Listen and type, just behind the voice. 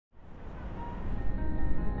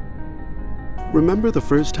Remember the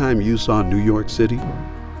first time you saw New York City?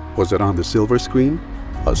 Was it on the silver screen?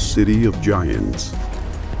 A city of giants.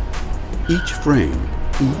 Each frame,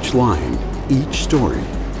 each line, each story,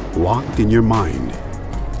 locked in your mind.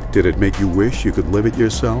 Did it make you wish you could live it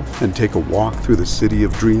yourself and take a walk through the city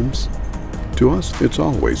of dreams? To us, it's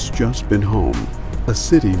always just been home. A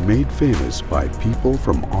city made famous by people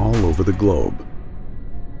from all over the globe.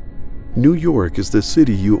 New York is the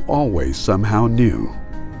city you always somehow knew.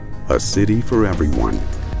 A city for everyone.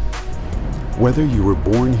 Whether you were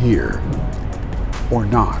born here or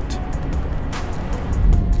not.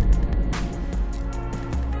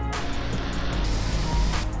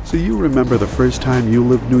 So you remember the first time you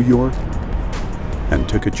lived New York and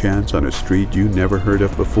took a chance on a street you never heard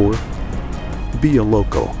of before? Be a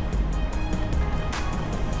local.